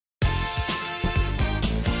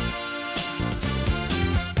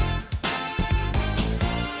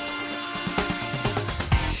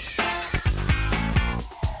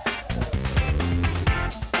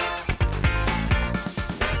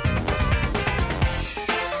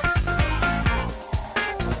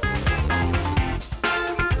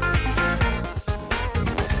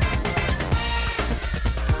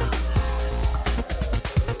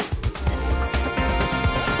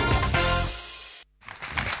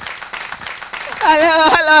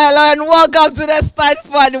Hello, and welcome to the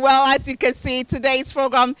Standpoint. Well, as you can see, today's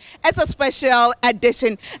program is a special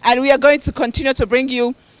edition, and we are going to continue to bring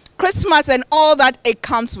you Christmas and all that it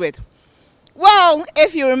comes with. Well,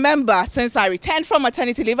 if you remember, since I returned from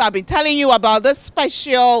maternity leave, I've been telling you about this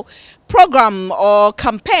special program or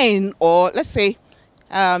campaign, or let's say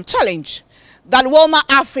challenge that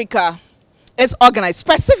Walmart Africa is organized,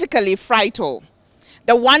 specifically Frytol,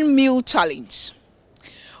 the 1 meal challenge.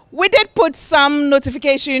 We did put some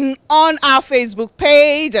notification on our Facebook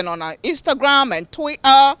page and on our Instagram and Twitter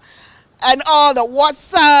and all the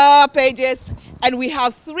WhatsApp pages, and we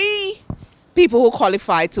have 3 people who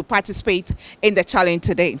qualified to participate in the challenge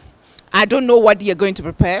today. I don't know what you're going to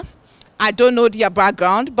prepare. I don't know their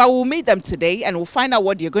background, but we'll meet them today and we'll find out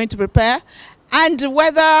what you're going to prepare and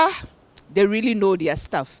whether they really know their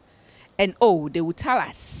stuff. And oh, they will tell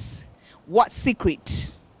us what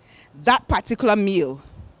secret that particular meal,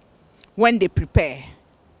 when they prepare,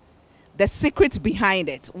 the secret behind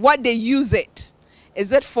it, what they use it.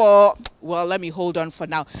 Is it for, well, let me hold on for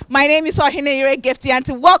now. My name is Gifty,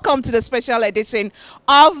 and welcome to the special edition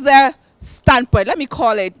of the Standpoint. Let me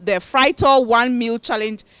call it the Frytol 1 Meal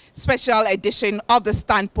Challenge special edition of the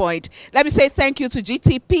Standpoint. Let me say thank you to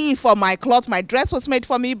GTP for my cloth. My dress was made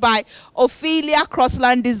for me by Ophelia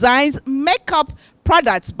Crossland Designs. Makeup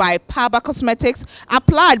products by Paba Cosmetics,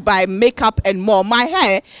 applied by Makeup and More. My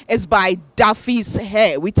hair is by Duffy's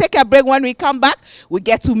Hair. We take a break. When we come back, we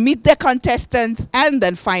get to meet the contestants and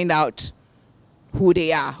then find out who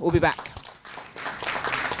they are. We'll be back.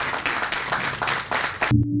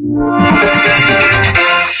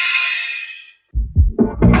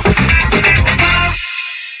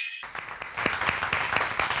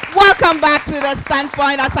 Welcome back to the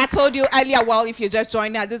Standpoint. As I told you earlier, well, if you just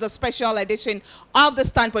joined us, this is a special edition of the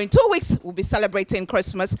Standpoint. 2 weeks, we'll be celebrating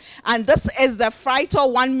Christmas. And this is the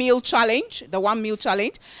Frytol 1 Meal Challenge, the 1 Meal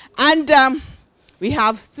Challenge. And we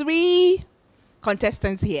have 3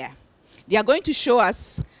 contestants here. They are going to show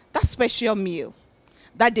us that special meal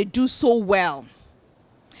that they do so well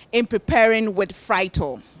in preparing with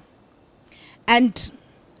Frytol. And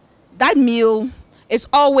that meal is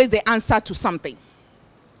always the answer to something.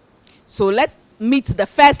 So let's meet the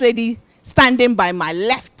first lady standing by my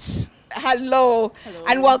left. Hello. Hello.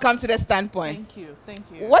 And welcome to the Standpoint.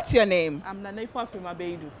 Thank you. What's your name? I'm Nanaifa from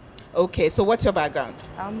Abeidu. Okay, so what's your background?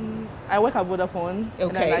 I work at Vodafone,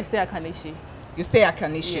 and then I stay at Kanishi. You stay at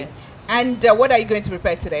Kanishi. Yeah. And what are you going to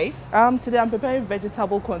prepare today? Today I'm preparing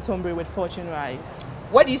vegetable contemporary with fortune rice.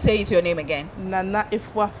 What do you say is your name again?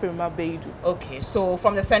 Nanaifa from Abeidu. Okay, so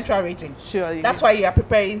from the central region. Sure. That's why you are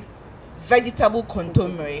preparing vegetable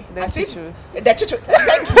contemporary. The chichus.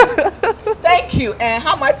 Thank you. Thank you. And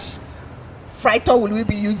how much Frytol will we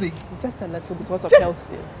be using? Just a little because of health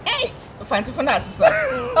still. Hey,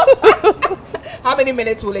 how many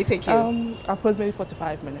minutes will it take you? Approximately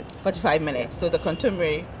 45 minutes. 45 minutes. So the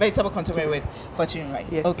contemporary, vegetable contemporary with fortune rice.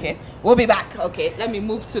 Yes, okay. please. We'll be back. Okay. Let me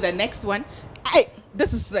move to the next one. Hey,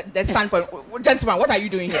 this is the Standpoint. Gentlemen, what are you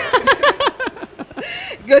doing here?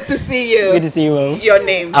 Good to see you. Good to see you, Mom. Your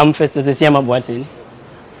name? I'm Festus Esiama Boatin.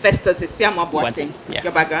 Festus Esiama Boatin. Yeah.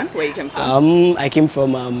 Your background? Where you came from? I came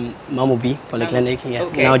from Mamobi Polyclinic,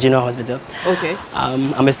 okay. now General Hospital. Okay.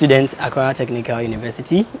 I'm a student at Accra Technical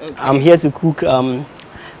University. Okay. I'm here to cook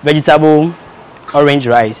vegetable orange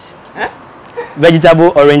rice. Huh?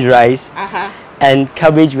 Vegetable orange rice Uh-huh. and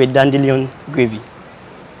cabbage with dandelion gravy.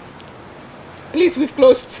 Please, we've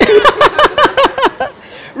closed.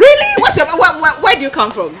 Really? Where do you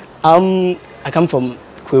come from? I come from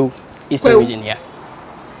Kwew, Eastern region, yeah.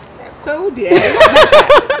 Kwew, dear.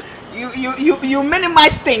 you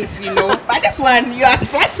minimize things, you know. But this one, you are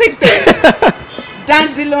splashing things.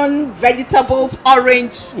 Dandelion, vegetables,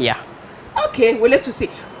 orange. Yeah. Okay, we'll let you see.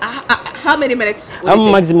 How many minutes?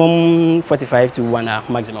 Maximum 45 to 1 hour.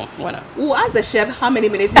 Maximum 1 hour. We'll ask the chef how many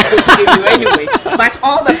minutes he's going to give you anyway. But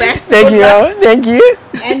all the best. Thank you. Thank you.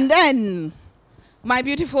 And then my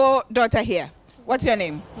beautiful daughter here. What's your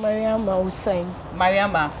name? Mariama Hussein.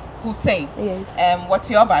 Mariama Hussein. Yes. What's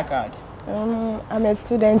your background? I'm a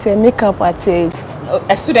student and makeup artist. Oh,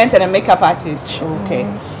 a student and a makeup artist. Sure. Okay.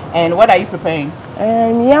 And what are you preparing?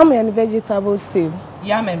 Yam and vegetable stew.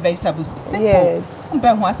 Yam and vegetables. Simple. Yes.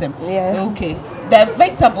 Yeah. Okay. The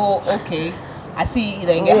vegetable. Okay. I see.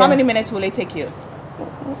 Yeah. How many minutes will it take you?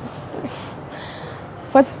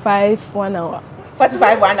 45, 1 hour.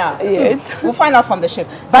 45, 1 hour. Yes. We'll find out from the chef.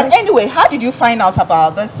 But anyway, how did you find out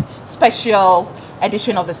about this special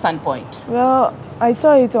edition of the Standpoint? Well, I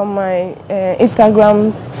saw it on my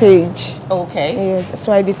Instagram page. Okay. Yes.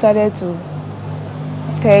 So I decided to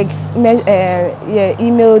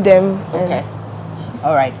email them. Okay.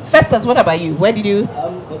 All right. Festus, what about you? Where did you?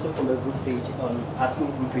 I'm also from a group page on our school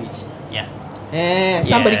group page. Yeah.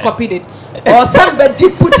 Somebody copied it, or somebody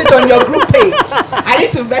put it on your group page. I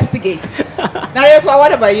need to investigate. Now,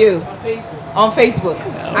 what about you? On Facebook. On Facebook.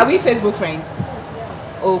 No. Are we Facebook friends?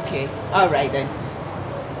 Okay. All right then.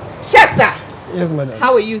 Chef, sir. Yes, madam.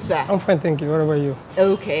 How are you, sir? I'm fine, thank you. What about you?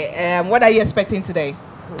 Okay. What are you expecting today?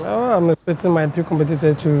 Oh, I'm expecting my 3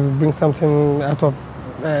 competitors to bring something out of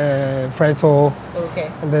Frytol. Okay.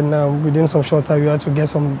 And then within some short time, we have to get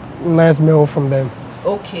some nice meal from them.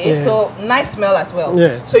 Okay, yeah. So nice smell as well.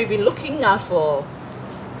 Yeah. So you'll be looking out for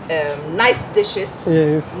nice dishes.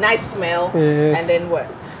 Yes. Nice smell. Yeah. And then what?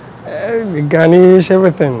 Garnish,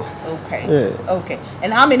 everything. Okay. Yeah. Okay.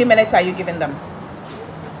 And how many minutes are you giving them?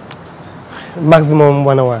 Maximum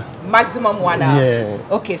 1 hour. Maximum 1 hour. Yeah.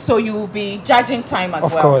 Okay, so you will be judging time as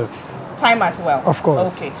well. Of course. Time as well. Of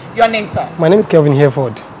course. Okay. Your name, sir? My name is Kelvin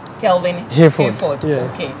Hereford. Kelvin Hereford.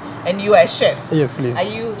 Yeah. Okay. And you are a chef? Yes, please. Are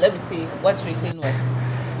you? Let me see. What's written with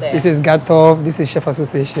there? This is GATOV. This is Chef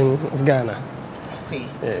Association of Ghana. I see.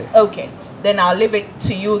 Yeah. Okay. Then I'll leave it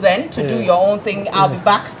to you then to do your own thing. I'll be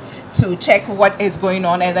back to check what is going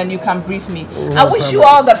on, and then you can brief me. I wish you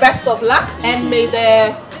all the best of luck, and may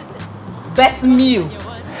the best meal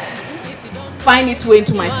find its way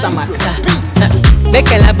into my stomach.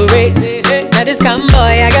 Make elaborate. Now this come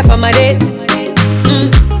boy I got for my date.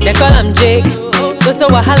 They call him Jake. So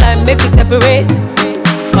wahala make we separate.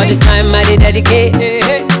 All this time I did dedicate.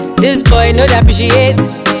 This boy know to appreciate.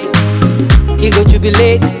 He go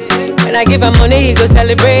jubilate. When I give him money he go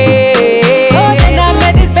celebrate. Oh then I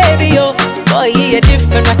met this baby yo. Boy he a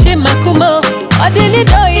different watch him makumo. Oh then he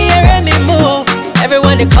do he a remi mo.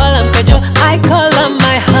 Everyone they call him Pedro. I call him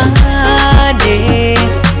my honey.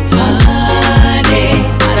 Honey.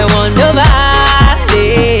 I don't want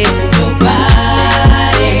nobody.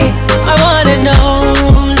 Nobody. I wanna know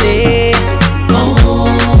only.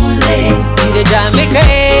 Only. You they drive me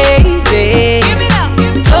crazy.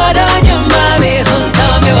 Told on your mommy,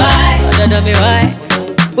 tell me why. Tell me why.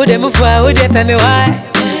 Would they move why? Would they pay me why?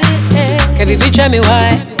 Can we try me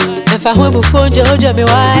why? If I went before Jojo me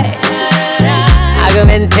why? I go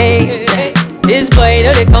maintain. This boy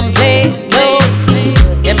know they complain. No,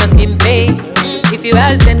 they must give pay. If you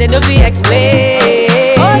ask them, they know we explain.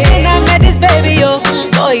 Oh, then I met this baby yo.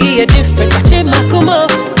 Boy, he a different. Watch him makumo.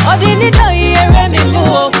 Oh, then he know he a remi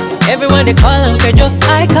mo. Everyone they call him Pedro.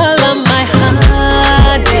 I call him my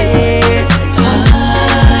honey.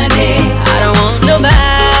 Honey. I don't want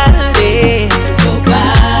nobody.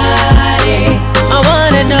 Nobody. I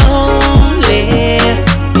wanna know only.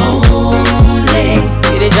 Only.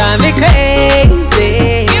 You they drive me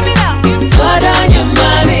crazy. Give me that. Told on your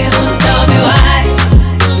mommy, tell me why.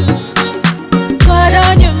 Told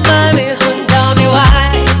on your mommy, tell me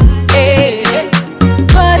why. Hey.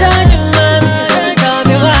 Told on your mommy, tell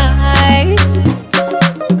me why.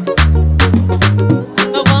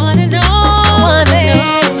 I wanna know.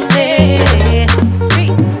 See,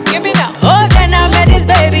 give me that. Oh, then I met this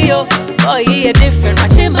baby yo. Boy, he a different.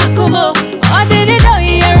 Watch him makumo. Oh, did it know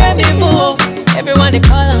he a remi mo. Everyone they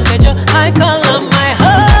call him Pedro, I call him my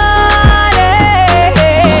honey.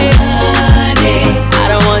 Honey. I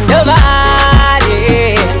don't want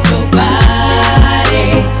nobody. Nobody.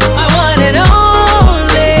 I want it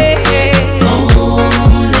only.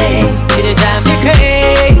 Only. You just drive me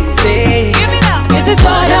crazy. Give me that. Is it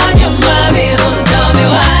what on your mommy? Tell me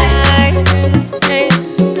why. Hey.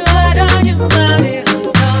 What on your mommy?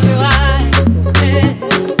 Tell me why. Hey.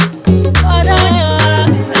 What on your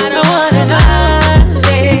mommy? I don't want to know.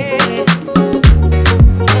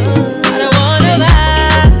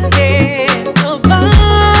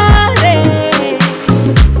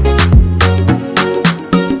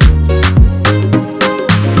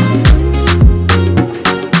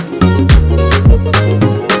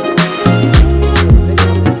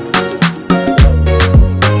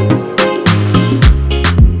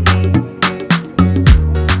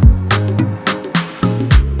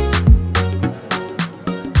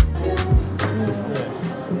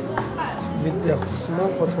 With the small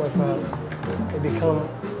hot water, it becomes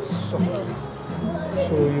soft.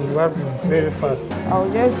 So you work very fast. I'll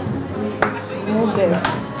just move them.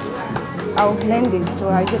 I'll blend it, so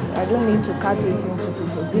I don't need to cut it into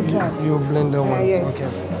pieces. This one. You blend the ones, yes. okay.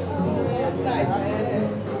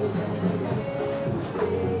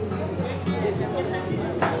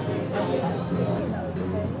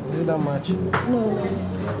 Is it that much? No.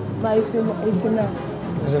 But it's enough.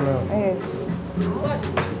 Is it now? Yes.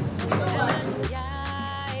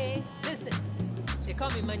 Listen, they call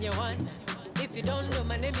me Manya One. If you don't know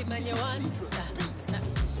my name, is Manya One.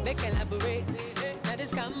 Make elaborate. Now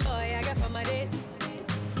this come boy I got for my date.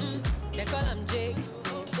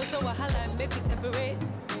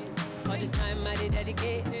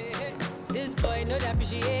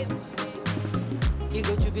 appreciate. He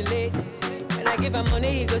go jubilate. When I give him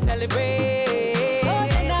money, he go celebrate. Oh,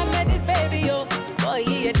 then I met this baby, yo. Boy,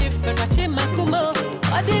 he a different, watch him, Makumo.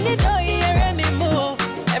 Oh, didn't know he a me more.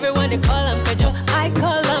 Everyone they call him Pedro, I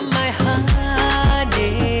call him my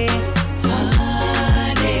honey.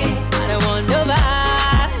 Honey, I don't want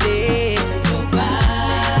nobody.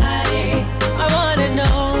 Nobody, I want an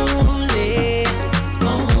only.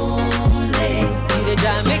 Only, you they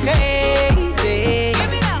drive me crazy.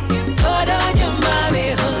 Told on your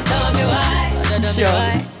mommy, who tell me why? Tell me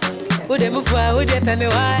why? Would they move why? Would they pay me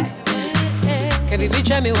why? Can we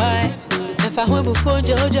try me why? If I want before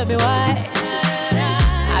Jojo me why?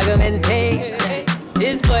 I go maintain.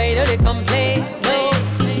 This boy know they complain. No,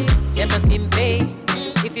 they must skin pay.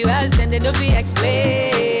 If you ask them, they don't be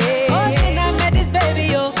explain. Oh, then I met this baby,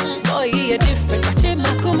 yo. Boy, he a different. Watch him,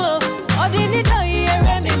 Makumo. Oh, then he know he a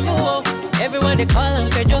Remy Mo. Everyone they call him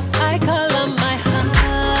Pedro, I call him my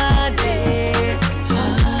honey.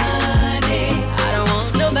 Honey, I don't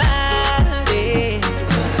want nobody.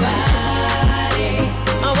 Nobody,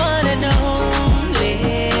 I want an only.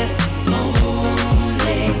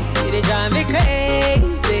 Only, you they drive me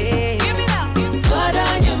crazy. What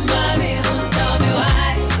on your mommy, who tell me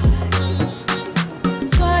why?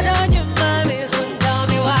 What on your mommy, who tell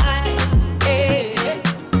me why? Hey,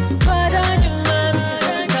 what on your mommy,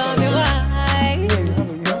 who tell me why?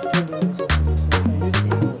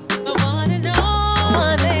 I wanna know,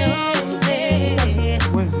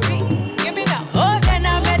 give me that. Oh, then I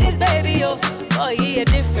met this baby, yo. Boy, he a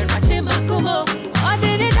different, watch him, Makumo. Oh,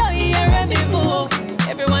 didn't know he a Remy Mo.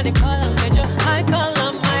 Everyone they call him Pedro, I call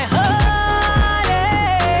him my honey.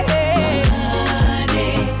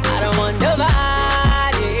 Honey, I don't want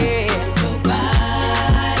nobody.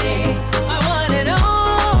 Nobody, I want it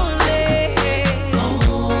only.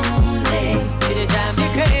 Only, you just drive me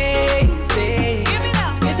crazy.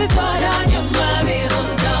 Is it what on your mommy? Who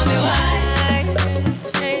tell me why?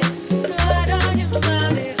 Hey, what on your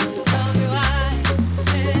mommy? Who tell me why?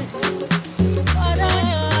 Hey, what on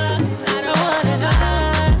your mommy? I don't want it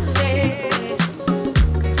only.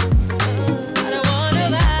 I don't want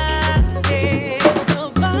nobody.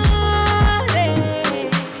 Nobody.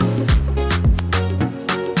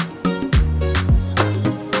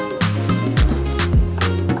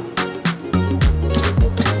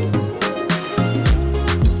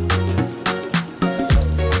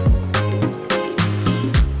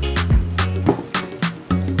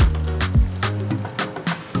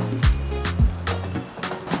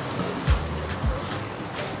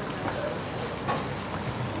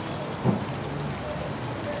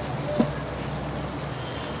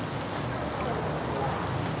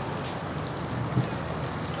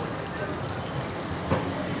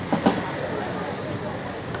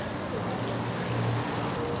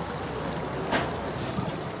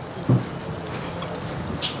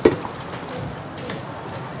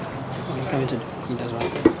 I'm coming to eat as well.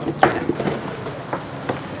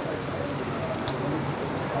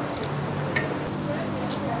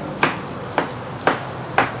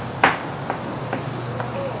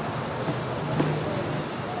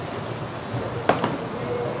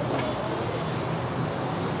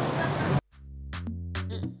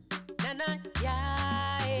 Nana,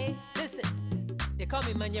 yeah, eh. Listen, they call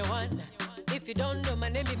me Manya One. If you don't know my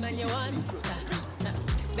name, be Manya One.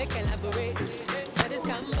 Make elaborate. So this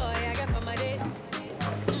come boy, I got for my date.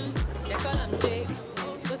 They call him Jake.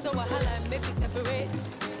 So wahala, make we separate.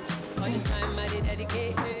 All this time I did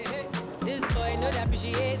dedicate. This boy know they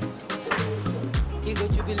appreciate. He go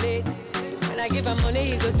jubilate. When I give him money,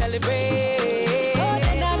 he go celebrate. Oh,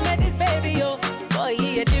 then I met this baby, yo. Boy,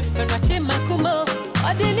 he a different, watch him, Makumo.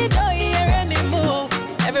 Oh, didn't know he a Remy Mo.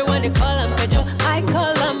 Everyone they call him Pedro, I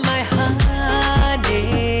call him my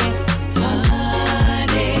honey.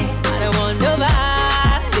 Honey, I don't want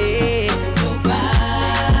nobody.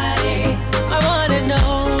 Nobody, I want an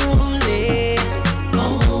only.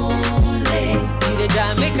 Only, you they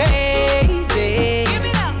drive me crazy.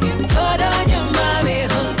 Told on your mommy,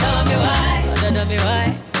 who tell me why? Tell me why?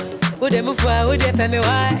 Would they move why? Would they pay me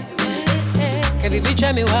why? Can we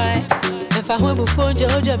try me why? If I want before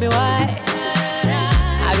Jojo me why?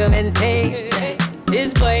 I go maintain.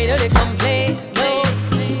 This boy know they complain. No,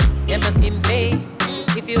 they must skin pay.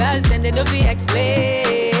 If you ask them, they don't be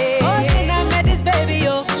explain. Oh, then I met this baby,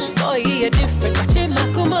 yo. Boy, he a different, watch him,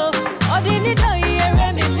 Makumo. Oh, didn't know he a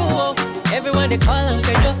Remy Mo. Everyone they call him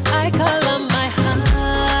Pedro, I call him my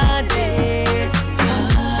honey.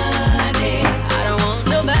 Honey, I don't want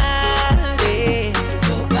nobody.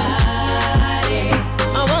 Nobody,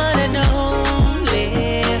 I want an only.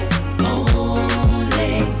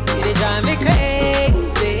 Only, you they drive me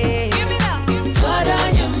crazy. What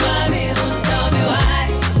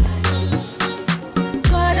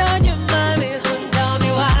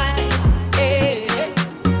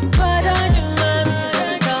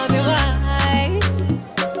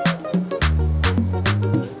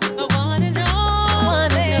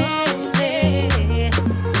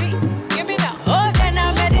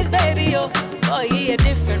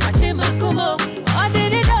Kumo. I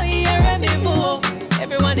did it all, yeah, me more.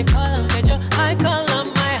 Everyone they call him Major, I call him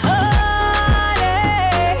my honey.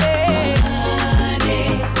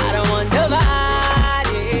 I don't want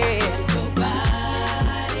nobody.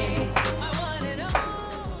 I want it all.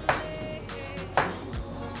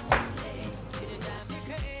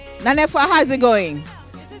 Nanefa, how's it going?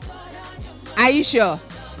 Are you sure?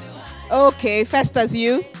 Okay, Festus,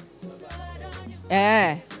 you?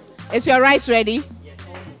 Yeah. Is your rice ready?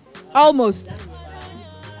 Almost.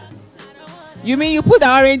 You mean you put the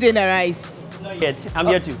orange in the rice? Not yet. I'm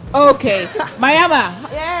here too. Okay. Mayama,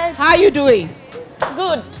 Yes. how are you doing?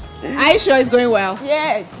 Good. Are you sure it's going well?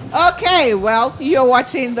 Yes. Okay, well, you're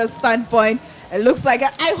watching The Standpoint. It looks like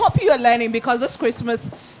I hope you're learning, because this Christmas,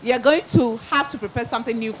 you're going to have to prepare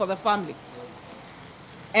something new for the family.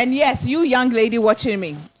 And yes, you young lady watching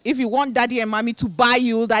me, if you want daddy and mommy to buy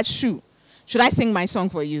you that shoe, should I sing my song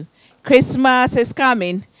for you? Christmas is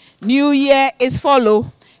coming, New Year is follow.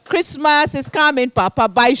 Christmas is coming, Papa,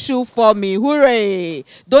 buy shoe for me. Hooray!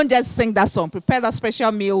 Don't just sing that song. Prepare that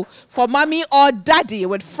special meal for mommy or daddy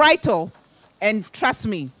with Frytol. And trust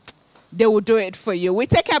me, they will do it for you. We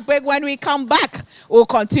take a break. When we come back, we'll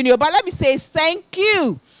continue. But let me say thank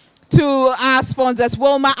you to our sponsors,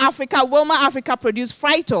 Wilma Africa. Wilma Africa produced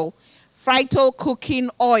Frytol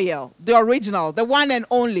cooking oil, the original, the one and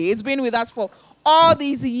only. It's been with us for all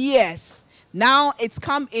these years. Now it's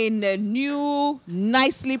come in a new,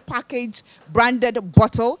 nicely packaged, branded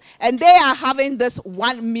bottle, and they are having this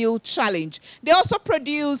 1 meal challenge. They also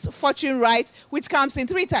produce Fortune rice, which comes in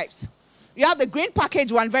 3 types. You have the green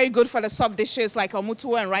packaged one, very good for the soft dishes like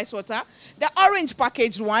omutu and rice water. The orange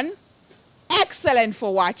packaged one, excellent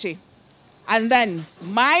for wachi. And then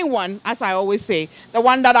my one, as I always say, the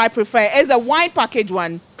one that I prefer is the wine packaged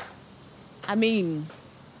one. I mean,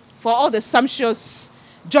 for all the sumptuous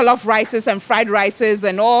jollof rices and fried rices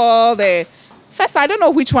and all the... First, I don't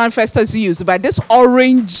know which one Festus used, but this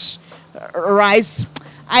orange rice,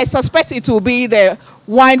 I suspect it will be the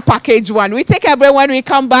wine packaged one. We take a break. When we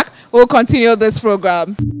come back, we'll continue this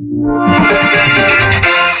program.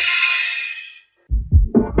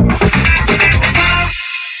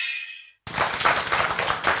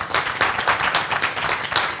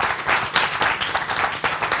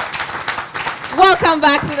 Welcome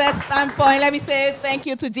back to The Standpoint. Let me say thank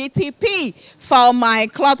you to GTP for my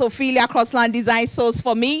cloth Ophelia Crossland design source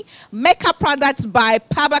for me. Makeup products by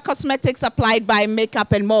Paba Cosmetics, applied by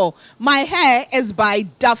Makeup and More. My hair is by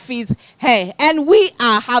Duffy's Hair. And we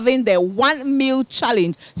are having the 1 meal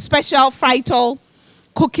challenge, special Frytol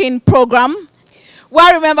cooking program.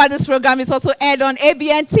 Well, remember, this program is also aired on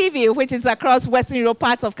ABN TV, which is across Western Europe,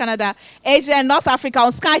 parts of Canada, Asia, and North Africa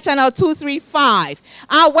on Sky Channel 235.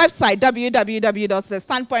 Our website,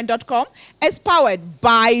 www.thestandpoint.com, is powered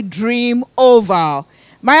by Dream Oval.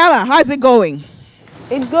 Mariama, how's it going?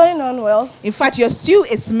 It's going on well. In fact, your stew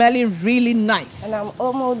is smelling really nice. And I'm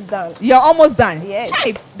almost done. You're almost done? Yes.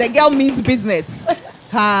 Chai, the girl means business.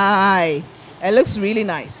 Hi. It looks really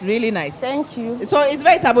nice, really nice. Thank you. So it's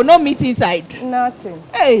vegetable, no meat inside? Nothing.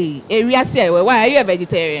 Hey, why are you a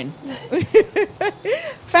vegetarian?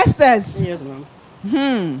 Festus. Yes, ma'am.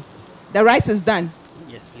 The rice is done.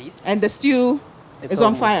 Yes, please. And the stew is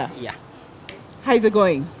on fire. Yeah. How is it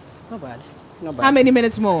going? Not bad. Not bad. How many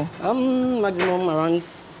minutes more? Maximum around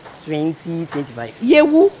 20, 25.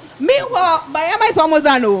 Yewu. Meanwhile, Bayama is almost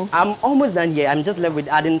done. Oh. I'm almost done here. I'm just left with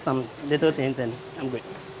adding some little things and I'm good.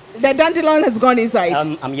 The dandelion has gone inside.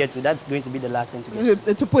 I'm here too. That's going to be the last thing to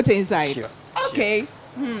do. To put inside. Sure. Okay.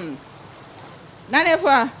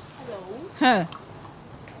 Nanefa. Hello. Huh.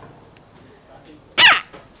 Ah!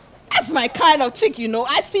 That's my kind of chick, you know.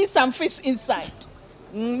 I see some fish inside.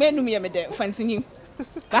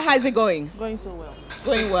 But how's it going? Going so well.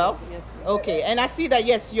 Going well? Yes. Okay. And I see that,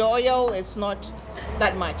 yes, your oil is not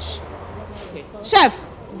that much. Okay. Chef.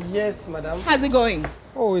 Yes, madam. How's it going?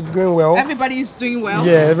 Oh, it's going well. Everybody is doing well?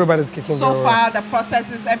 Yeah, everybody's kicking so well. far, the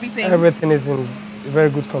process is everything? Everything is in very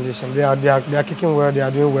good condition. They are kicking well, they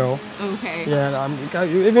are doing well. Okay. Yeah,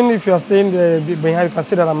 even if you are staying there behind, you can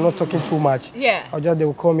see that I'm not talking too much. Yeah. Or just they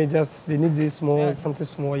will call me, just they need this small, something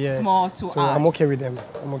small, yeah. Small to so add. I'm okay with them.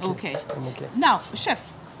 I'm okay. Okay. I'm okay. Now, Chef,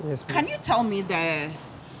 yes, please. can you tell me the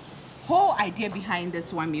whole idea behind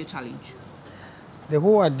this 1 meal challenge? The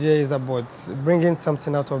whole idea is about bringing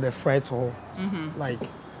something out of the Frytol. Like,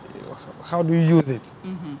 how do you use it?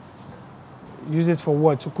 Use it for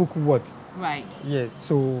what? To cook what? Right. Yes,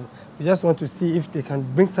 so we just want to see if they can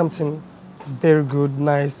bring something very good,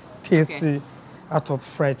 nice, tasty out of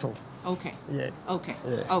Frytol. Okay. Yeah. Okay.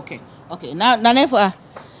 Yeah. Okay. Okay. Now, Nanefa,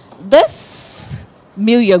 this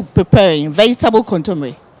meal you're preparing, vegetable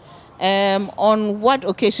contomere, On what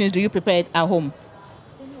occasions do you prepare it at home?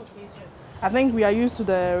 I think we are used to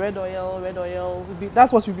the red oil.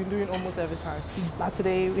 That's what we've been doing almost every time. But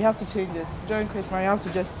today we have to change it. During Christmas, we have to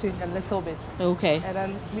just change a little bit. Okay. And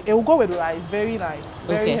then it will go with rice. Very nice.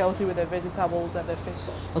 Very healthy with the vegetables and the fish.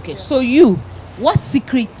 Okay. So what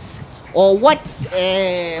secret or what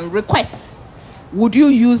request would you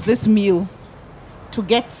use this meal to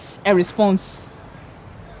get a response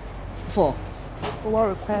for? What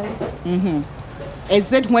request?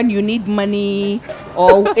 Is it when you need money,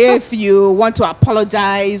 or if you want to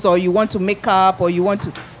apologize, or you want to make up, or you want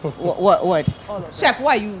to what? Chef,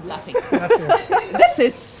 why are you laughing? This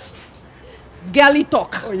is girly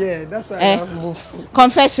talk. Oh yeah, that's why I have to move.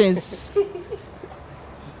 Confessions.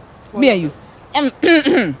 Me and you.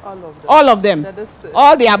 All of them.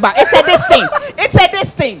 All the above. It's a this thing. It's a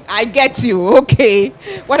this thing. I get you. Okay.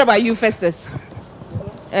 What about you, Festus?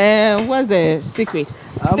 What's the secret?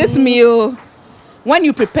 This meal, when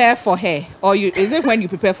you prepare for her, or is it when you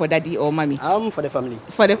prepare for daddy or mommy? For the family.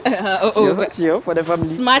 For the Sure, for the family.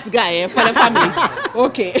 Smart guy, for the family.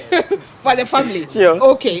 Okay. For the family. Sure.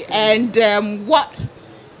 Okay. And what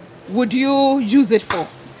would you use it for?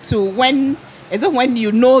 Is it when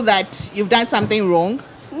you know that you've done something wrong,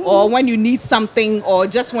 or when you need something, or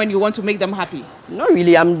just when you want to make them happy? Not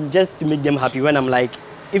really. I'm just to make them happy. When I'm like,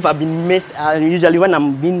 if I've been missed, usually when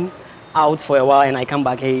I'm been out for a while and I come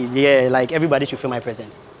back, hey, yeah, like everybody should feel my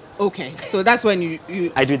presence. Okay, so that's when you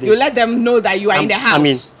I do this. You let them know that you are in the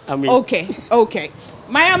house. I mean. Okay.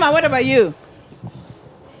 Mariama, what about you?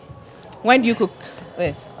 When do you cook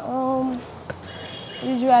this?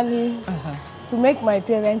 Usually to make my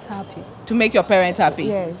parents happy. To make your parents happy?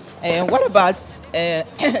 Yes. And what about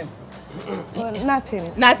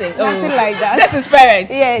nothing. Nothing Like that. This is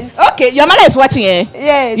parents. Yes. Okay, your mother is watching, eh?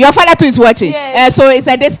 Yes. Your father too is watching. Yes. So it's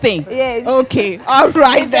a this thing. Yes. Okay. All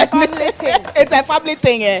right then. It's a family thing. It's a family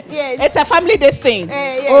thing, eh? Yes. It's a family this thing.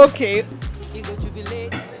 Yes. Okay. He go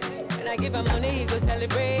jubilate. When I give him money, he go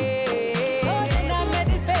celebrate. Oh, then I met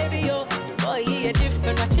this baby, yo. Boy, he a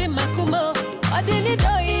different. Watch him, Makumo. Oh, then he do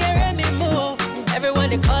he a Remy Mo. Everyone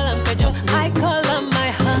they call him Pedro. I call him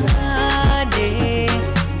my honey.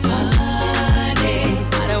 Honey.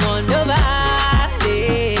 I don't want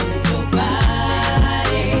nobody.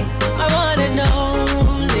 Nobody. I want an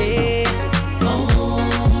only.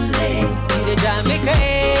 Only. You they drive me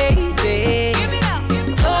crazy. Give me up.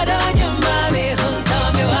 Told on your mommy, who tell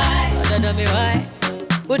me why? Tell me why.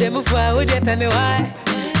 Would they move why? Would they pay me why?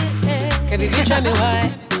 Can you try me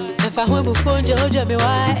why? If I want before Jojo me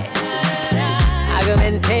why? I go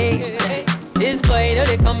maintain. This boy know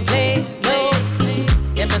they complain. No,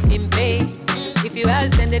 they must skin pay. If you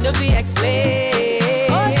ask them, they don't be explain.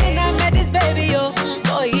 Oh, then I met this baby, yo.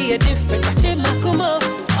 Boy, he a different. Watch him, Makumo.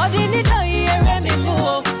 Oh, then he know he a Remy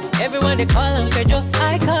Mo. Everyone they call him Pedro.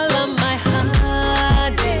 I call him my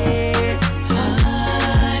honey.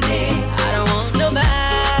 Honey. I don't want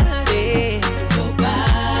nobody.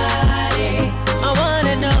 Nobody. I want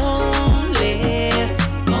an only.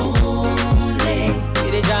 Only.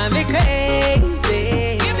 You they drive me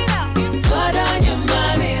crazy. Give me that. Told on your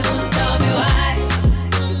mommy, who tell me why?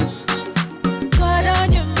 Told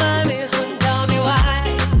on your mommy, who tell me why?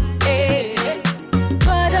 Hey.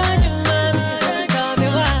 Told on your mommy, who tell me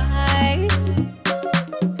why?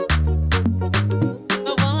 I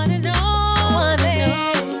wanna know.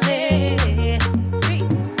 See,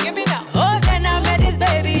 give me that. Oh, then I met this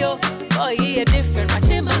baby, yo. Boy, he a different. Watch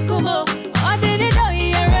him, Makumo. Oh, then he know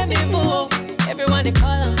he a Remy Mo. Everyone they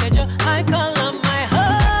call him Pedro. I call him my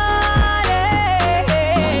honey.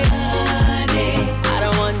 Honey. I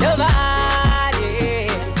don't want nobody.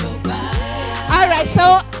 Nobody. All right. So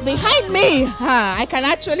behind me, I can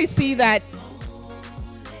actually see that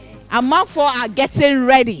Among 4 are getting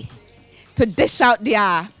ready to dish out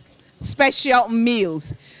their special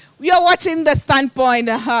meals. We are watching The Standpoint.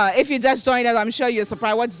 If you just joined us, I'm sure you're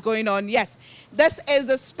surprised what's going on. Yes, this is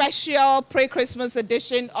the special pre-Christmas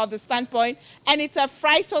edition of The Standpoint, and it's a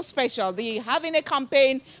Frytol special. They're having a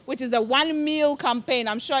campaign, which is a 1 meal campaign.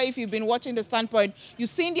 I'm sure if you've been watching The Standpoint, you've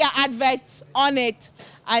seen their adverts on it,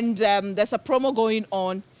 and there's a promo going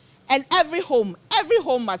on. And every home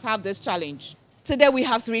must have this challenge. Today we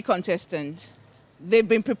have 3 contestants. They've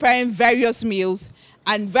been preparing various meals,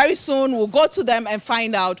 and very soon we'll go to them and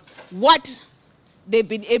find out what they've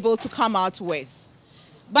been able to come out with.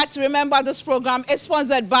 But remember, this program is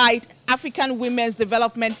sponsored by African Women's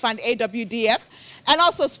Development Fund, AWDF, and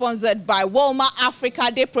also sponsored by Walmart Africa.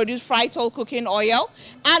 They produce Frytol cooking oil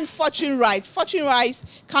and Fortune Rice. Fortune Rice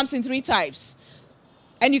comes in 3 types,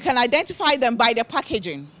 and you can identify them by the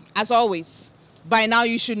packaging. As always, by now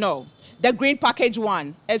you should know. The green package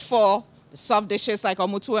one is for the soft dishes like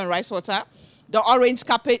omutu and rice water. The orange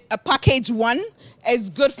package one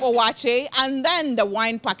is good for wache. And then the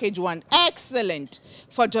wine package one, excellent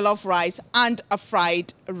for jollof rice and a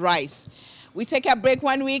fried rice. We take a break.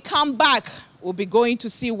 When we come back, we'll be going to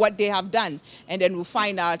see what they have done. And then we'll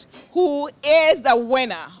find out who is the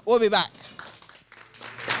winner. We'll be back.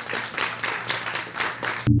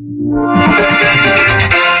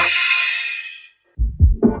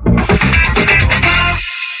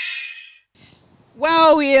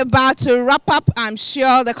 Well, we're about to wrap up. I'm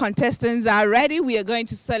sure the contestants are ready. We are going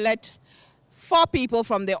to select 4 people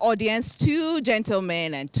from the audience, 2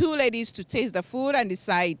 gentlemen and 2 ladies, to taste the food and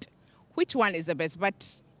decide which one is the best.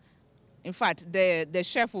 But in fact, the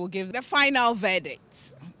chef will give the final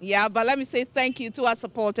verdict. Yeah, but let me say thank you to our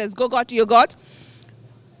supporters. Got Yogurt,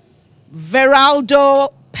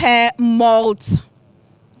 Veraldo Pear Malt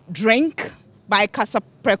Drink by Casa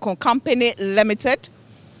Precon Company Limited,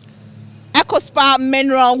 EcoSpa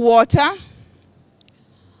Mineral Water,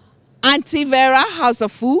 Antivera House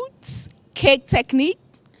of Foods, Cake Technique,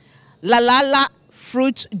 La La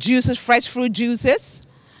Fruit Juices, Fresh Fruit Juices,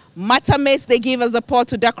 Matamates, they give us the pot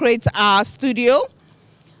to decorate our studio,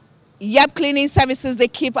 Yep Cleaning Services, they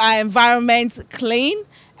keep our environment clean,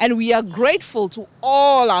 and we are grateful to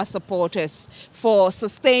all our supporters for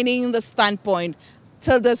sustaining the standpoint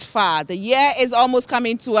till this far. The year is almost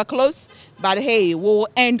coming to a close, but hey, we'll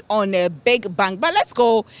end on a big bang. But let's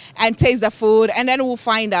go and taste the food, and then we'll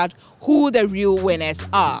find out who the real winners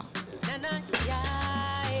are.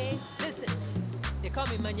 Listen, they call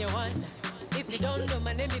me Manya One. If you don't know,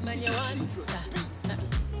 my name is Manya One.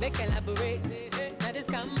 Make elaborate. Now this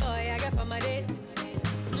come boy, I got for my date.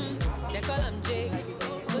 They call him Jake.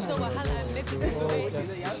 So wahala make me separate. This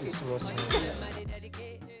is so small.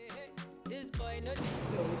 This boy no.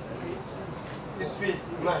 It's sweet,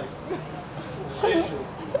 nice.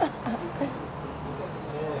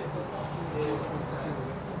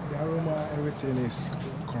 The aroma, everything is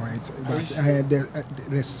correct, but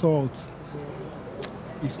the salt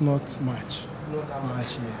is not much. It's not that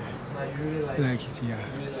Much, yeah. You really like it, yeah.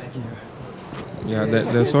 Yeah,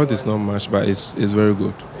 the salt is not much, but it's very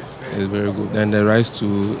good. It's very good. And the rice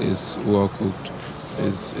too is well cooked.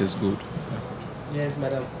 It's good. Yes,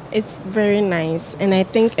 madam. It's very nice, and I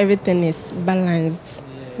think everything is balanced.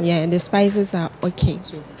 Yeah, the spices are okay.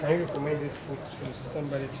 So can you recommend this food to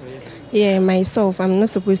somebody to eat? Yeah, myself, I'm not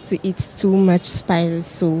supposed to eat too much spices,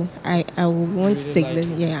 so I will want to take the,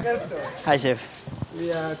 yeah. Hi, chef.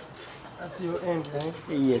 We are at your end, right?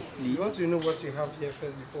 Yes, please. You want to know what you have here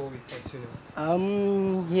first before we continue?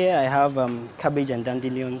 Here I have cabbage and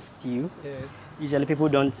dandelion stew. Yes. Usually people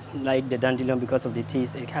don't like the dandelion because of the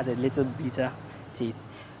taste. It has a little bitter taste.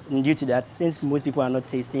 And due to that, since most people are not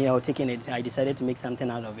tasting or taking it, I decided to make something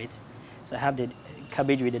out of it. So I have the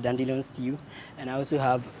cabbage with the dandelion stew, and I also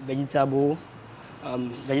have vegetable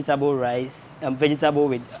rice, vegetable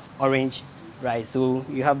with orange rice. So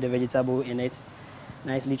you have the vegetable in it,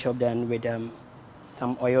 nicely chopped and with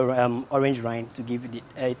some oil, orange rind to give it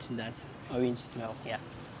that orange smell. Yeah.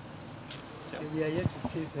 So. We are yet to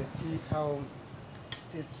taste and see how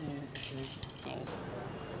tasty it is.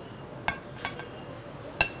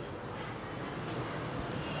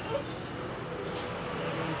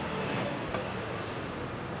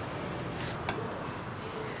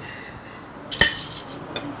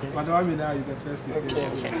 Madam Amina is the first thing.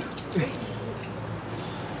 Okay.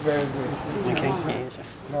 Very good. Okay. Yeah, sure.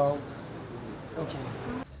 Now, okay.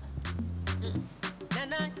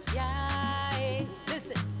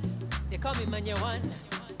 Listen, they call me Manya One.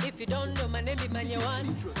 If you don't know, my name is Manya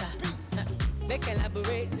One. Make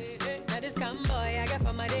elaborate. Now this come boy, I got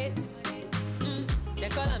for my date. They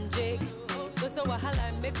call him Jake. So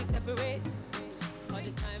wahala make me separate. All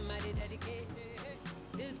this time I did dedicate.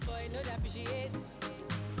 This boy no appreciate.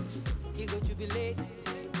 He go jubilate.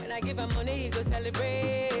 When I give him money, he go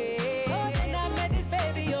celebrate. Oh, and I met this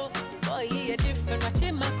baby, yo. Boy, he a different. Watch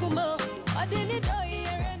him, Makumo. Oh, they need to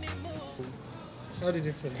hear anymore. How did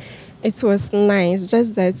you feel? It was nice,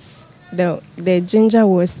 just that the ginger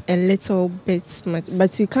was a little bit much,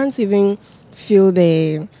 but you can't even feel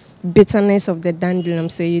the bitterness of the dandelion,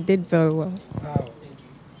 so you did very well. Wow.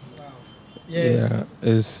 Wow. Yes. Yeah,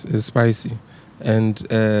 it's spicy. And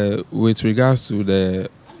with regards to the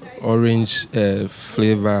orange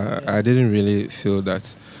flavor, I didn't really feel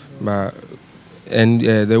that. But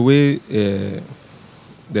the way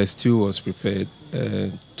the stew was prepared,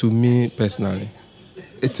 to me personally,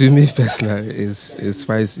 is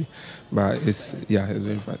spicy. But it's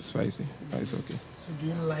very spicy. But it's okay. So do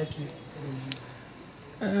you like it?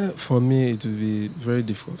 For me, it would be very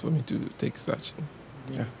difficult for me to take such.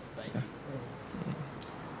 Yeah.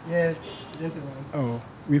 Yes, gentlemen. Oh,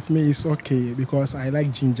 with me it's okay because I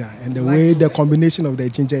like ginger and the way the combination of the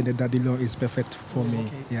ginger and the dandelion is perfect for me.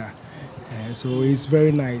 Okay. Yeah. So it's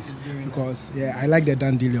very nice because I like the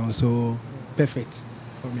dandelion, so perfect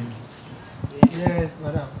for me. Yes,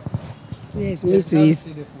 madam. Yes, me too.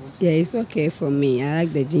 It's okay for me. I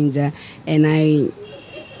like the ginger, and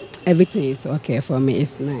everything is okay for me.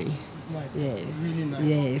 It's nice. It's nice. Yes, Really nice.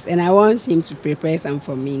 yes, and I want him to prepare some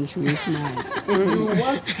for me in Christmas. You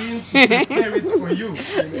want him to prepare it for you?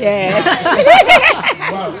 Yes.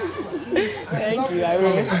 Wow. Thank you. I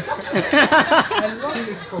love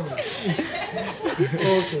this comment.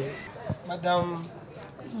 Okay. Madam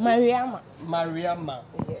Mariama.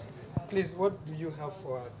 Yes. Please, what do you have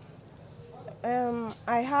for us?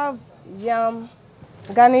 I have yam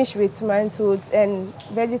garnished with tomatoes and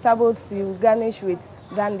vegetable stew garnished with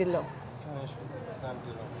dandelion. Garnish with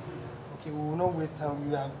dandelion. Okay, we will not waste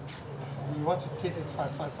time. We want to taste it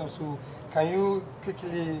fast. So, can you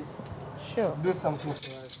quickly Sure. do something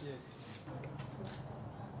for us? Yes.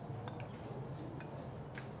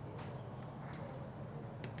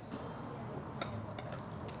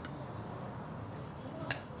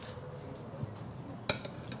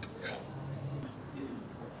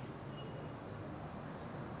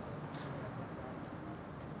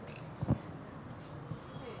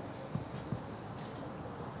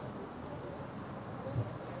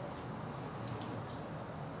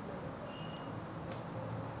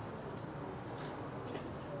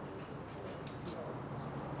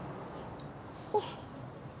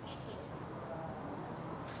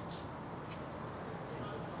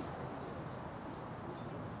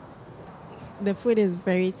 The food is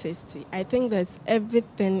very tasty. I think that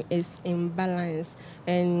everything is in balance,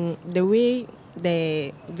 and the way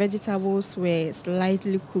the vegetables were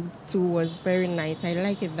slightly cooked too was very nice. I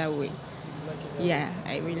like it that way. Yeah,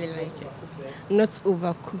 I really like it. Not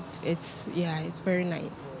overcooked. It's very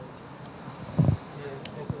nice.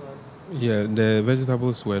 Yeah, the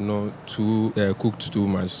vegetables were not too cooked too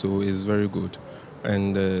much, so it's very good,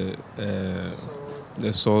 and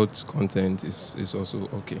the salt content is also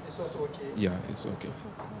okay. It's also okay. Yeah, it's okay.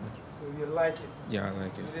 So you like it? Yeah, I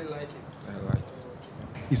like You it. really like it? I like it.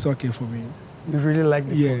 It's okay for me. You really like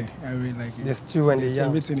the food? I really like it. The stew and the yam.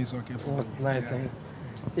 Everything is okay for Was me. nice. Yeah. Eh?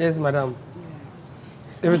 Yes, madam.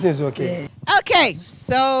 Everything is okay. Okay,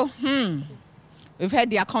 so we've heard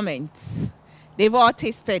their comments. They've all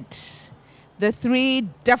tasted the 3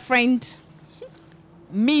 different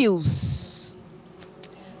meals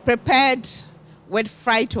prepared with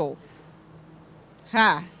Frytol.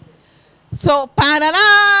 So,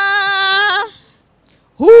 Panana,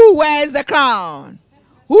 who wears the crown?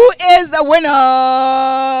 Who is the winner?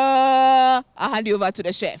 I'll hand you over to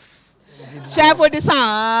the chef. Chef will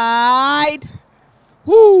decide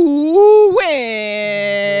who wins.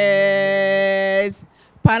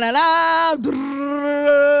 Panana.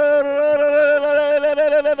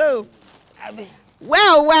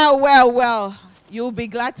 Well. You'll be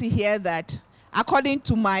glad to hear that, according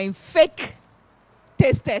to my fake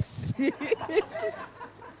tasters,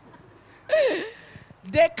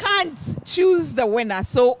 they can't choose the winner.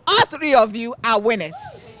 So all 3 of you are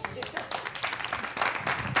winners.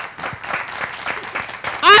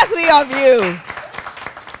 All 3 of you.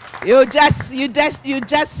 You just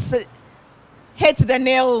hit the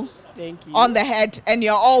nail on the head, and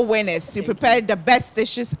you're all winners. You prepared the best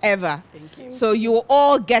dishes ever. Thank you. So you're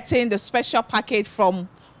all getting the special package from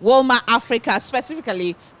Walmart Africa,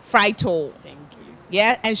 specifically Frytol. Thank you.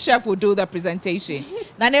 Yeah, and chef will do the presentation.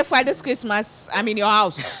 Nane for this Christmas, I'm in your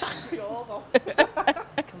house.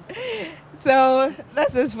 So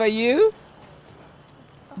this is for you.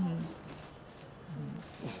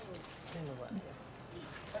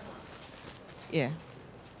 Yeah.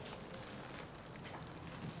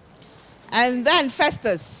 And then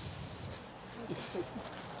Festus.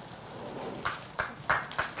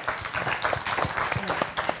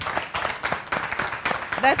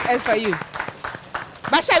 That's it for you.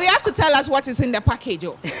 Basha, we have to tell us what is in the package.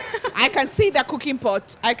 Oh. I can see the cooking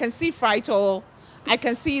pot. I can see Frytol. I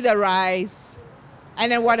can see the rice.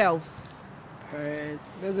 And then what else? There's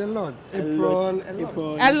a lot. Apron.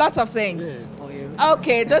 A lot of things. Yes.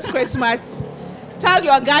 Okay, this Christmas, tell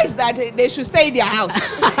your guys that they should stay in their house.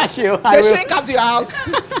 Sure, they shouldn't come to your house.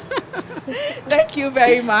 Thank you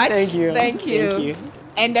very much. Thank you. Thank you. Thank you.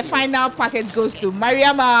 And the final package goes to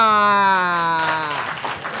Mariama.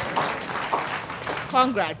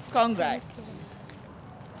 Congrats.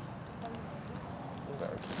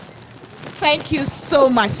 Thank you so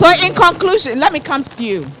much. So in conclusion, let me come to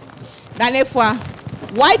you. Nanefwa,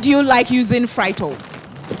 why do you like using Frytol?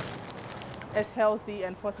 It's healthy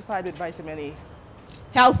and fortified with vitamin E.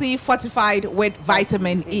 Healthy, fortified with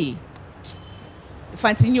vitamin E.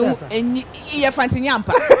 Festus,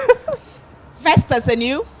 and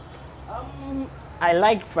you? I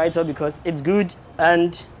like Frytol because it's good,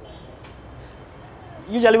 and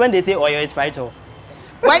usually when they say oil, it's Frytol.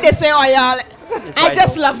 When they say oil, I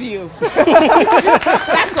just love you.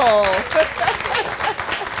 That's all.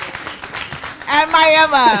 And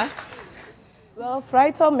Mariama? Well,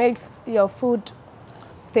 Frytol makes your food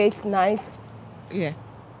taste nice. Yeah.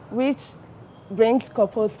 Which brings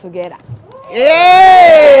couples together.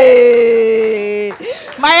 Yay!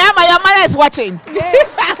 Mariama, your mother is watching.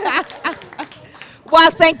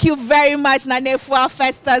 Well, thank you very much, Nanefua,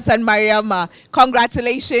 Festus, and Mariama.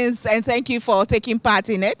 Congratulations, and thank you for taking part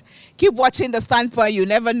in it. Keep watching The Standpoint. You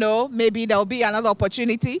never know. Maybe there'll be another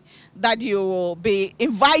opportunity that you will be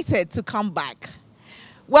invited to come back.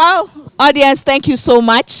 Well, audience, thank you so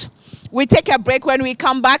much. We take a break. When we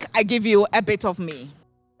come back, I give you a bit of me.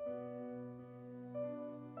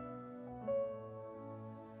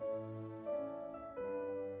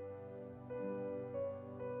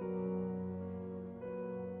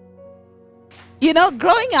 You know,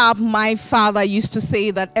 growing up, my father used to say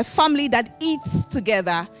that a family that eats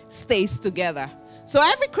together stays together. So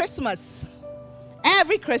every Christmas,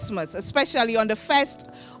 especially on the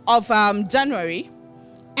 1st of January,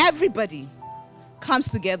 everybody comes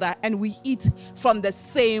together and we eat from the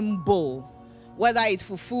same bowl. Whether it's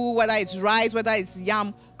fufu, whether it's rice, whether it's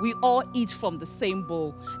yam, we all eat from the same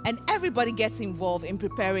bowl. And everybody gets involved in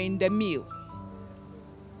preparing the meal.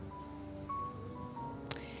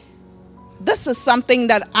 This is something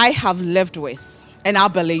that I have lived with and I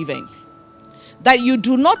believe in. That you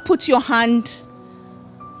do not put your hand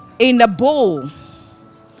in a bowl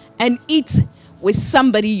and eat with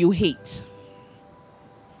somebody you hate.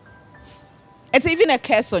 It's even a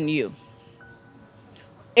curse on you.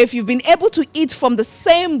 If you've been able to eat from the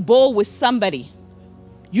same bowl with somebody,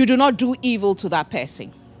 you do not do evil to that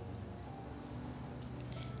person.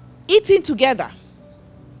 Eating together,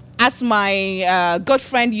 as my good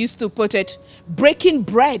friend used to put it, breaking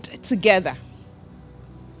bread together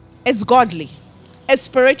is godly, it's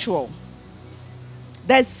spiritual.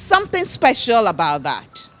 There's something special about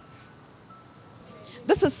that.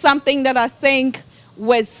 This is something that I think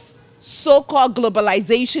with so-called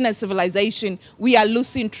globalization and civilization, we are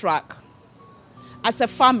losing track. As a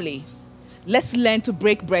family, let's learn to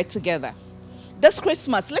break bread together. This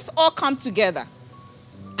Christmas, let's all come together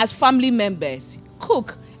as family members,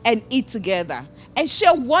 cook and eat together, and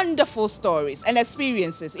share wonderful stories and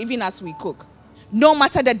experiences even as we cook. No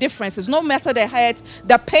matter the differences, no matter the hurt,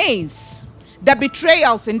 the pains, the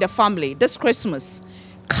betrayals in the family, this Christmas,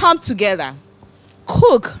 come together,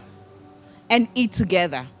 cook and eat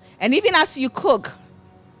together. And even as you cook,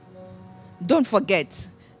 don't forget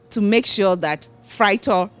to make sure that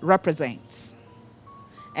Frytol represents.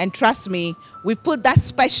 And trust me, we put that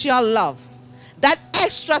special love, that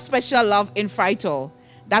extra special love in Frytol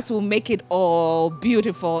that will make it all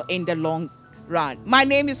beautiful in the long run. My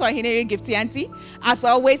name is Ohinere Gifty Auntie. As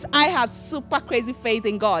always, I have super crazy faith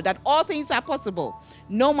in God that all things are possible,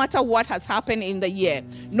 no matter what has happened in the year,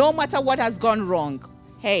 no matter what has gone wrong.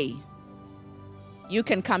 Hey, you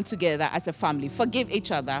can come together as a family, forgive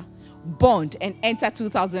each other, bond, and enter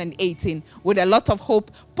 2018 with a lot of hope,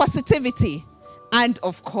 positivity, and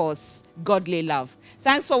of course, godly love.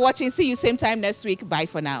 Thanks for watching. See you same time next week. Bye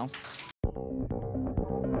for now.